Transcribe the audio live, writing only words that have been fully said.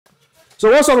So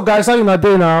what's up, guys? How you not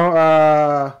doing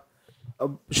now?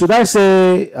 Should I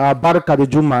say Baraka the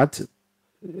Jumat?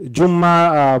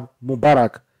 Jumma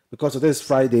Mubarak, because today is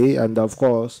Friday, and of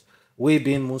course, we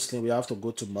being Muslim, we have to go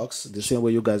to mosque the same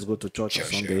way you guys go to church on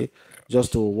Sunday,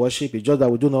 just to worship. It's just that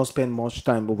we do not spend much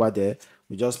time over there.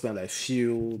 We just spend like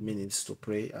few minutes to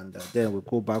pray, and then we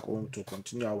go back home to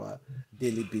continue our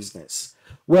daily business.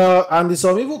 Well, and in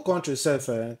some evil countries,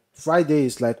 Friday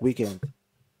is like weekend.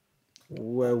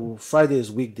 Well, Friday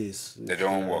is weekdays. They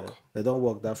don't work. They don't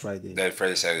work that Friday. That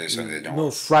Friday, Saturday, Sunday they don't No,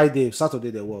 work. Friday,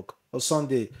 Saturday they work. Or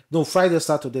Sunday. No, Friday,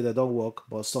 Saturday they don't work,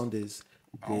 but Sundays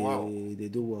they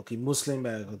do work in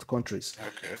Muslim countries.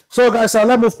 Okay. So guys,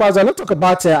 let's move past. Let's talk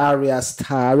about Ayra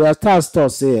Starr. Ayra Starr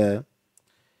starts here.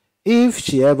 If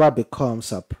she ever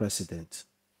becomes a president,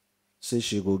 say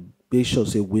she go make sure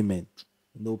say women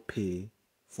no pay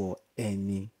for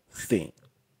anything.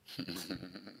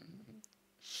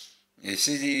 You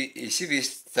see if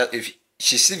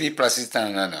she see the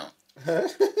president now.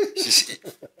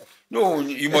 No,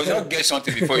 you must not get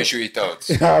something before you show it out.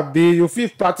 You feel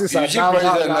practice You see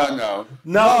president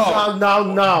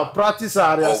now. Practice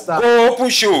Ayra Starr. Go open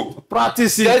show.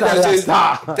 Practice it, Ayra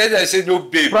Starr. Tell them say no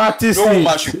babe. Practice no it.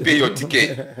 woman should pay your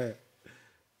ticket.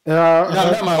 Now, me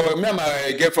and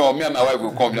my girlfriend, me and my wife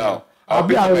will come now. I'll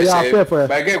pay for myself.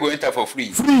 My girl will enter for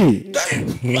free. Free.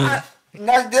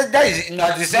 That is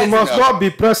not the same. You must not be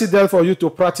president for you to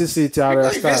practice it, Ayra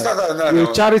Starr.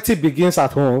 Your charity begins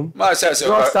at home. Just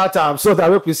start time so that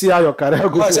we can see how your career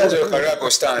goes. Your career go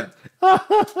stand.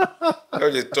 No,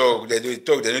 they talk, they know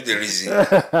the reason.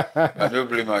 I don't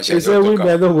blame myself. They say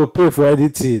women don't go pay for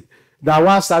anything. That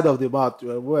one side of the mouth.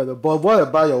 But what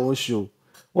about your own show?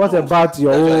 What about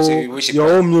your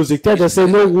own music? Tell them say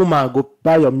no woman go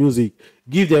buy your music.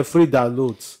 Give them free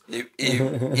downloads.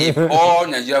 If all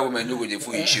Nigerian women know the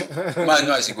full issue, man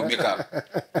know as you go make them.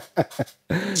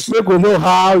 You go know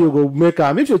how you go make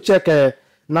them. If you check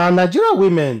now Nigerian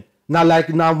women,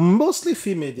 now mostly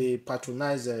female they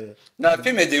patronize. Now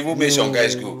female they will make some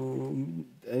guys go.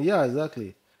 Yeah,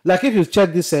 exactly. Like if you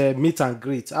check this meet and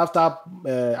greet after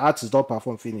artists don't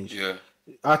perform finish. Yeah.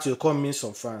 Artists come in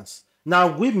some fans.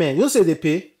 Now women, you say they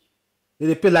pay.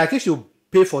 They pay like if you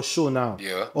pay for show now,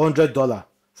 $100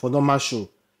 for normal show.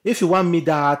 If you want meet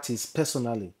that artist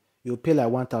personally, you pay like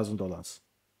 $1,000.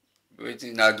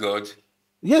 Waiting not God.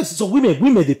 Yes, so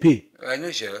women they pay. I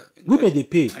know, sure. Women they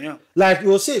pay. I know. Like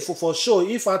you'll say for show,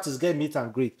 if artists get meet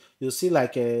and greet, you'll see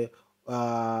like 50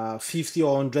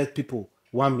 or 100 people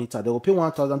 1 meter. They will pay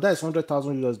 1,000. That is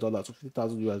 $100,000 or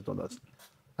 $50,000.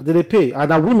 And then they pay.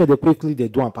 And then women they quickly they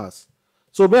do and pass.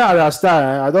 So be Ayra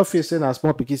Starr, I don't feel saying as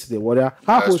small pikin the warrior.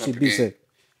 How old she be say?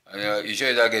 You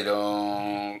sure that get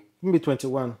on? Maybe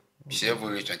 21. She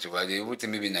only 21. They would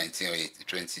maybe 19 or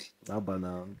 20.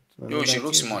 Now. No, she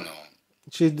looks small now.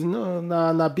 She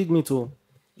na big meat too.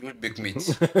 Good big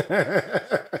meat.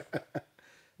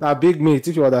 Na big meat,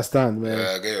 if you understand, man.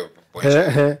 I get your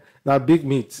point. Na big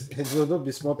meat. You don't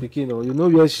be small pikin, you know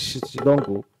where she don't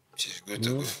go. She's good to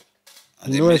go.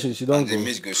 And you know where she don't go. The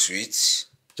meat go sweet.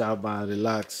 Jabba,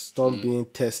 relax. Stop being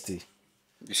thirsty.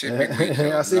 You say big meat.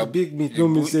 I say big meat. No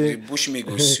me say. The bush meat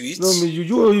go sweet. No me you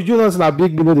know na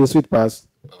big meat no the sweet pass.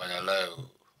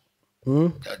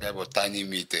 That was tiny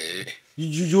meat.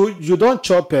 You don't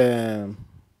chop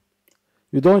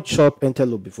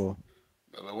antelope before.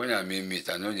 But when I mean meat,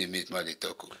 I know the meat man they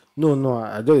talk. No,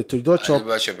 I don't. You don't chop.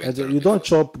 You don't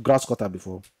chop grass cutter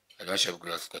before. I don't chop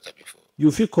grass cutter before. You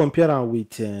feel compare am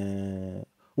with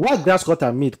what grass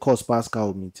cutter meat cost pass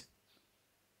cow meat?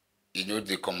 You know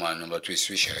the common number 2 is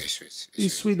sweet.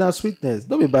 It's sweet and sweetness.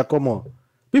 Don't be back common.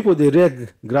 People they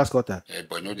reg grass cutter.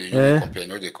 But no, they compare.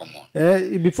 No, they common.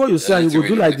 Before you say, you go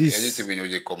do like this. Anything we know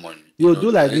they common. You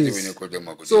do like this.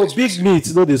 So big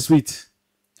meat, no, they sweet.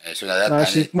 So that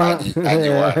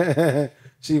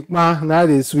Shikma, now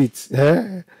they sweet.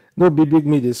 No big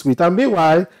meat is sweet. And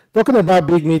meanwhile, talking about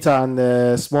big meat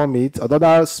and small meat,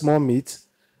 another small meat,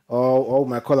 or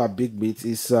my call her big meat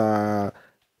is Tyla.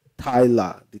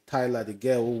 The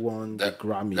girl who won the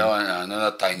Grammy. That one,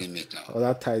 another tiny meat now.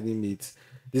 Another tiny meat.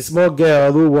 The small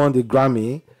girl who won the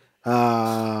Grammy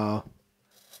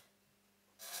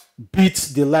beat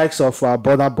the likes of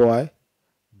Burna Boy,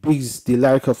 beats the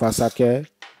likes of Asake,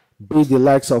 beat the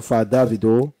likes of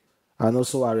Davido, and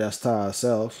also Ayra Starr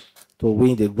herself to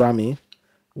win the Grammy.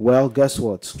 Well, guess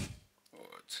what?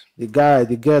 The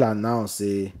girl announced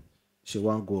she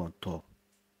won't go on tour.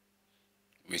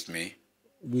 With me?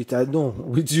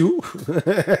 With you.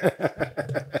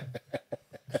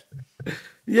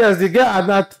 Yes, the girl and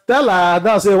not tell her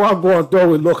now say won't go on tour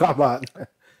with local man.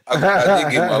 I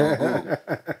think I will go.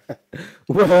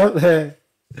 Well,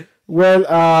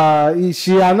 Well,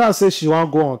 she announced say she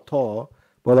won't go on tour,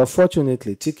 but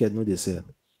unfortunately, ticket no dey sell.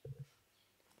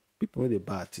 People no dey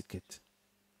buy ticket.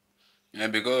 Yeah,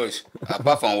 because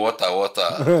apart from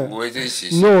water, waiting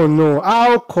she No.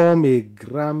 How come a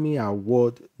Grammy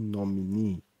Award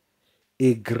nominee,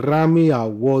 a Grammy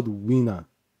Award winner,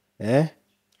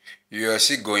 you are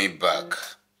still going back.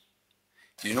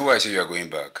 You know why I say you are going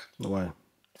back? Why?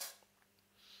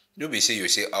 Nobody say you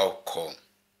say how come.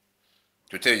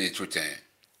 To tell you the truth,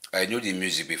 I know the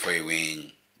music before you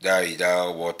win.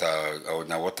 That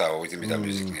water waiting me that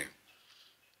music name.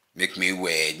 Make me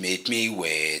wet.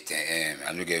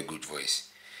 I don't get a good voice.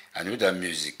 I know that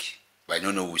music, but I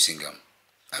don't know who sing them.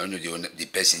 I don't know the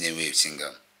person name will sing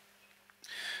them.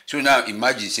 So now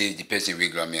imagine say the person will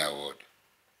Grammy Award.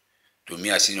 To me,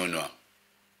 I see no know.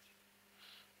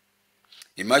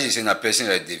 Imagine saying a person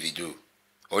like Davido,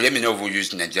 or let me not even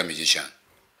use Nigerian musician.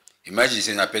 Imagine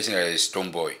saying a person like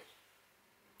Stone Boy.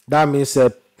 That means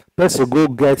a person go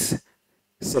get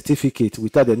certificate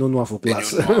without they don't know for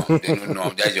class. They don't know.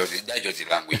 That's just the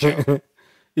language.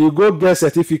 You go get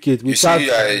certificate without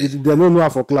they don't know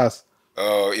for class.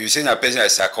 If you say a person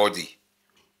like Sarkodie,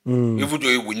 even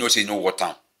though we know say no what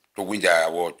time to win the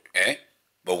award,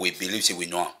 but we believe say we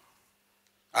know.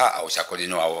 I was Sarkodie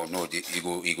no award, no,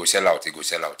 he go sell out.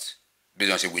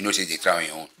 Based on say we know say they try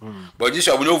on own. But this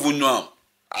one we don't even know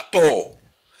at all.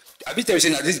 I be tell you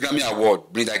saying that this Grammy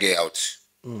Award bring that guy out.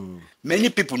 Many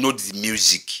people know the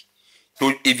music.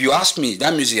 So if you ask me,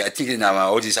 that music I think in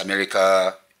all this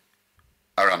America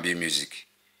R&B music.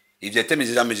 If they tell me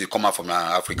that music come out from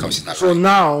Africa, so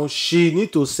now she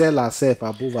need to sell herself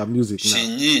above her music. She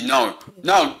need now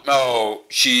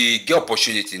she get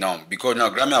opportunity now because now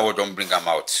Grammy Award don't bring them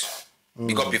out.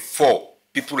 Because before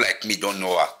people like me don't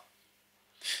know her.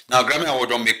 Now Grammy Award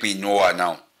don't make me know her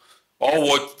now. All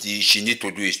what she need to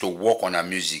do is to work on her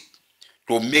music,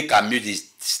 to make her music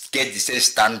get the same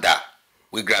standard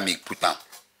with Grammy put on.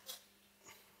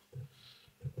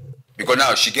 Because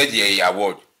now she get the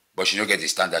award, but she don't get the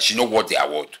standard. She don't want the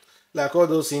award. Like all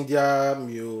those Indian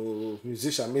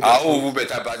musicians. Who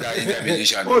better bad than Indian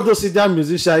musicians? All those Indian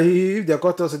musicians, if they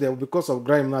got us because of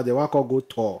Grammy now, they want to go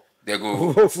tour. They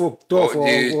go tour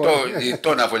they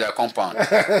tour now for their compound.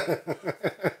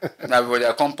 Now for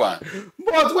their compound.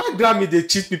 But why Grammy they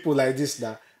cheat people like this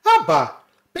now? How about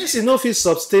person no fit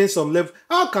sustain some level?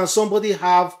 How can somebody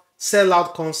have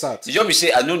sellout concert? You just be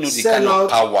say I don't know the kind of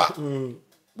power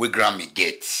we Grammy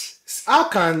get. How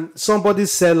can somebody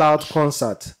sell out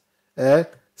concert?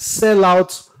 Sell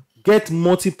out, get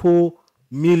multiple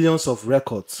millions of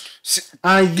records,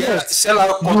 and yet sell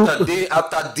out concert day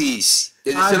after days.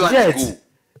 And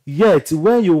yet,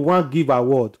 when you want give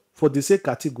award for the same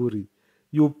category,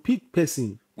 you pick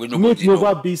person make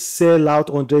never be sell out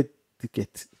 100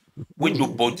 tickets. When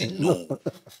nobody know.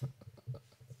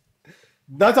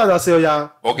 That's how I say, yeah.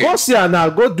 Okay. Go see her now.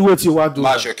 Go do what you want to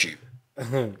do. Shock you.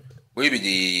 Will be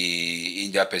the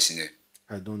India person there?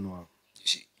 I don't know.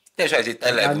 That's why I say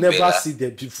Tyla. I never see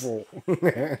them before.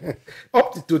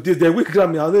 Up to today, they win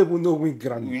Grammy. I don't even know win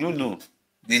Grammy. You don't know.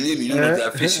 The name, you don't know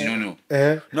their face, you don't know.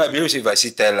 No, I believe if I see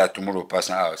Tyla tomorrow,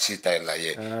 I'll see Tyla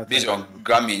here. Based on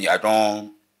Grammy, I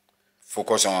don't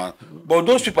focus on. But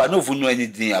those people, I don't even know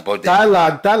anything about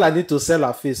them. Tyla need to sell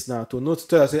her face now to know to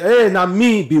tell her, say, hey, now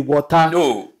me be water.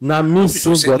 No. Now me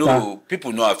sing water. No,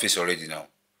 people know her face already now.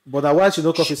 But why she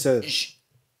no coffee sell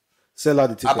her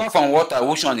the ticket? Apart from water,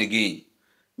 which one again?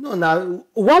 No, now,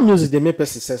 what music they make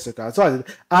person sell secret? So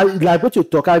I like what you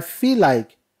talk, I feel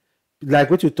like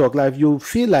what you talk, like you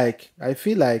feel like I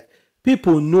feel like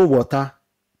people know water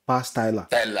past Tyla.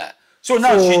 So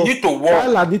now she need to work.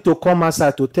 Tyla need to come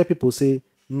outside to tell people say,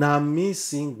 na me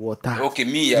sing water. Okay,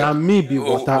 me na me be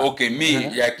water. Okay, me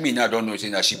like me now don't know say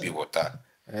that she be water.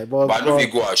 But I know if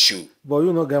you go a show. But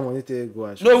you no get money to go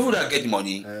a show. No, if you get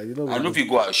money, I know if you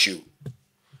go a show.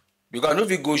 Because I know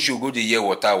if you go show, go the year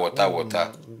water.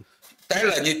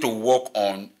 Tyla need to work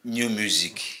on new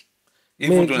music.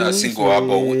 Even though not single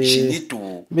album, she need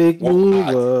to make me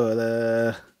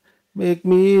hard. Make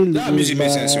me lose that music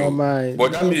makes sense, mind.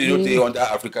 But that music don't take under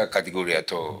Africa category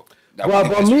at all.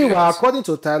 But meanwhile, according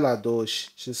to Tyla, though,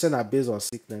 she said her based on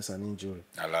sickness and injury.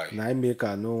 I lie. Now I make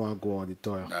her no one go on the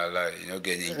tour. I lie. You don't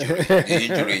get injury. The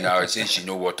injury now, since she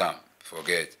know what time.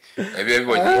 Forget.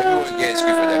 Everybody gets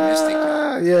script for their mistake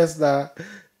now. Yes, now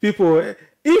people.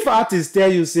 If artists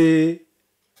tell you say,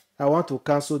 I want to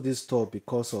cancel this tour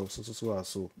because of so and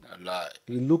so. I lie.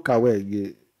 You look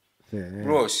away.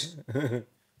 Bros,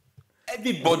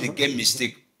 everybody get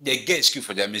mistake. They get excuse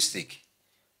for their mistake.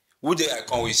 Who day I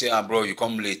come, we say, bro, you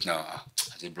come late now. I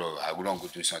say, bro, I will not go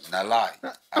do something. I lie.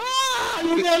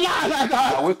 You dey lie like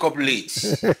that. I wake up late.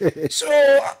 So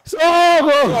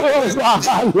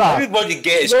everybody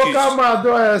get excuse. Local man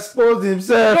don't expose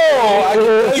himself. No, I can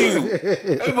tell you.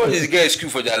 Everybody get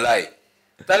excuse for their lie.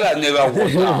 Tyla never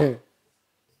won now.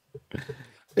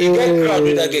 You get crowd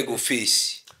with that girl go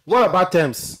face. What about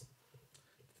Tems?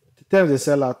 Tems they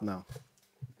sell out now.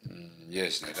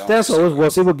 Yes, no, Tems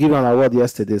was able to give an award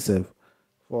yesterday, sir.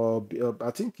 For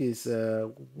I think it's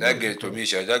that girl to me,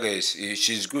 that girl is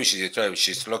she's good. She's a tribe.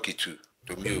 She's lucky too.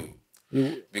 To me,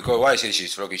 because why I say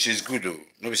she's lucky? She's good though.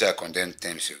 Nobody say I condemn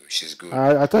Tems. So she's good.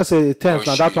 I thought say Tems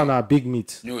now that one are big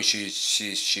meat. No,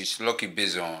 she's lucky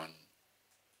based on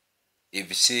if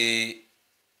you say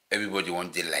everybody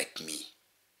want they like me,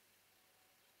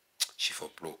 she for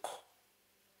broke.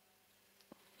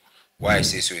 Why I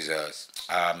say so is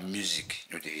music,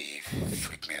 no, they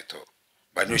freak me at all.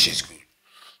 But I know she's good.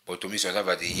 But to me,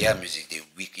 sometimes they hear music, they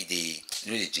weak, they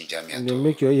ginger me at all. They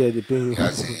make your ear, they pain you.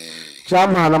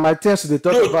 Chairman, and my Tems they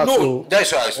talk about. No,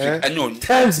 that's why I speak. I know.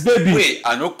 Tems baby. Wait,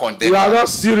 I no condemn. You are not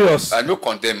serious. I no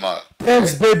condemn her.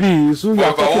 Tems baby, so you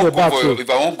are talking about. If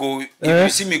I won't go, if you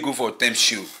see me go for Tems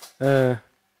show, maybe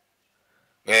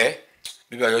I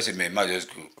just say, man, just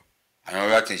go.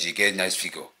 Another thing, she get nice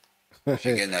figure.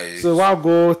 She get nice. So why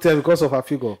go Tems because of her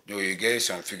figure? No, you get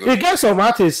some figure. You get some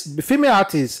artists, female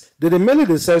artists. They mainly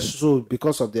they sell so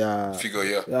because of their figure,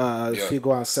 yeah.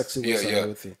 Figure and sexy ways and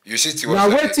everything. You see, now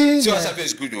waiting. Tiwa Savage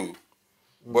is good though,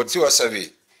 but Tiwa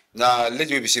Savage. Now let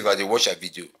me see if I watch a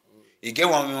video. You get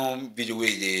one video where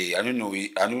they, I don't know,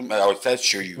 I will try to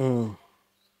show you.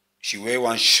 She wear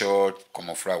one short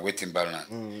camouflage waiting balance.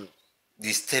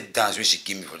 The step dance which she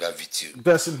give me for that video.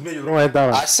 That's me you run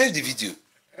down. I saved the video.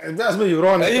 And that's me you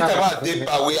run. Anytime I take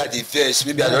away at the verse,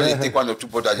 maybe I don't take 1 or 2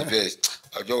 boards at the verse.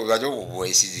 I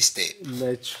just see the step.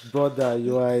 Much brother,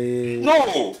 you are a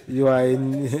no. You are a, I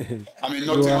mean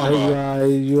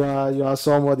nothing. You are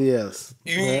somebody else.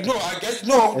 You know, I guess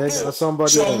no. Yes, you are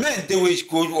somebody some else. men they will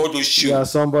go all those shows. You are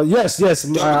somebody. Yes.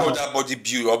 Just because that body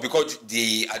build or because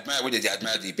they admire what they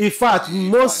admire the. In fact,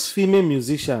 most female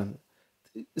musicians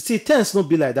see Tems not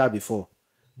be like that before,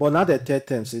 but now they tell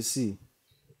Tems they see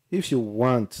if you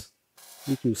want,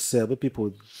 if you sell, but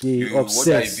people they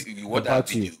obsess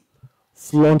about you.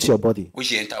 Flaunt your body.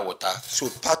 Which you enter water. So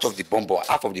part of the bumper,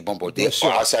 half of the bumper, they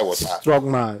are outside water.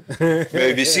 Strong man. But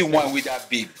if you see one with that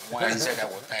big, one inside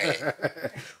that water.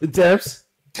 Tems?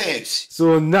 Tems.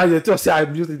 So now you just say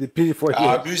I'm using the pin for you.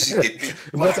 I'm using the pin.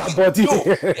 But our body. No,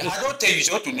 I don't tell you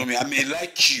not to know me. I may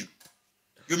like you.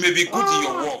 You may be good in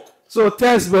your work. So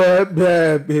Tems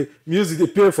music they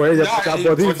pay for it. Nah,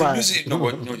 body for music, no,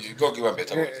 you gotta give a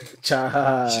better word.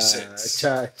 She said.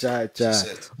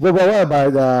 But what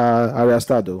about Ayra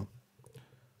Starr though?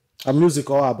 A music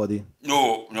or her body?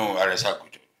 No, Ayra Starr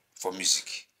good for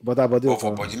music. But her body. But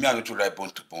for body, me I don't like bone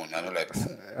to bone. I don't like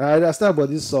bone. Ayra Starr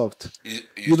body soft.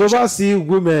 You never see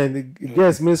women,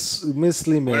 yes, Miss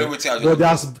Slim, but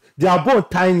they are both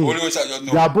tiny.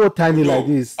 They are both tiny like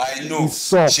this. I know. It's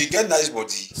soft. She get nice body.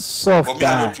 Soft. But me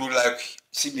I don't too like.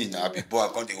 See me now, be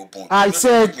born, I can't go bone. I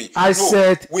said.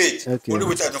 Wait. Okay. Only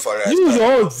what I know for Ayra Starr. You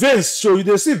your own veins show. You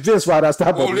dey see veins for Ayra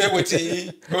Starr body. Only what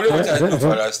I know for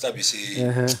Ayra Starr be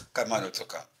say, come on,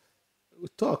 talk.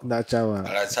 Talk now, Chama.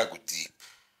 Ayra Starr go deep.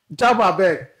 Chama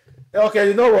beg. Okay,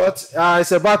 you know what?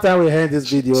 It's about time we end this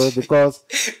video because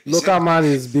local man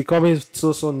is becoming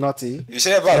so naughty. You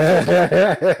say about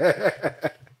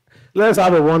Let's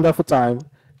have a wonderful time.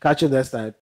 Catch you next time.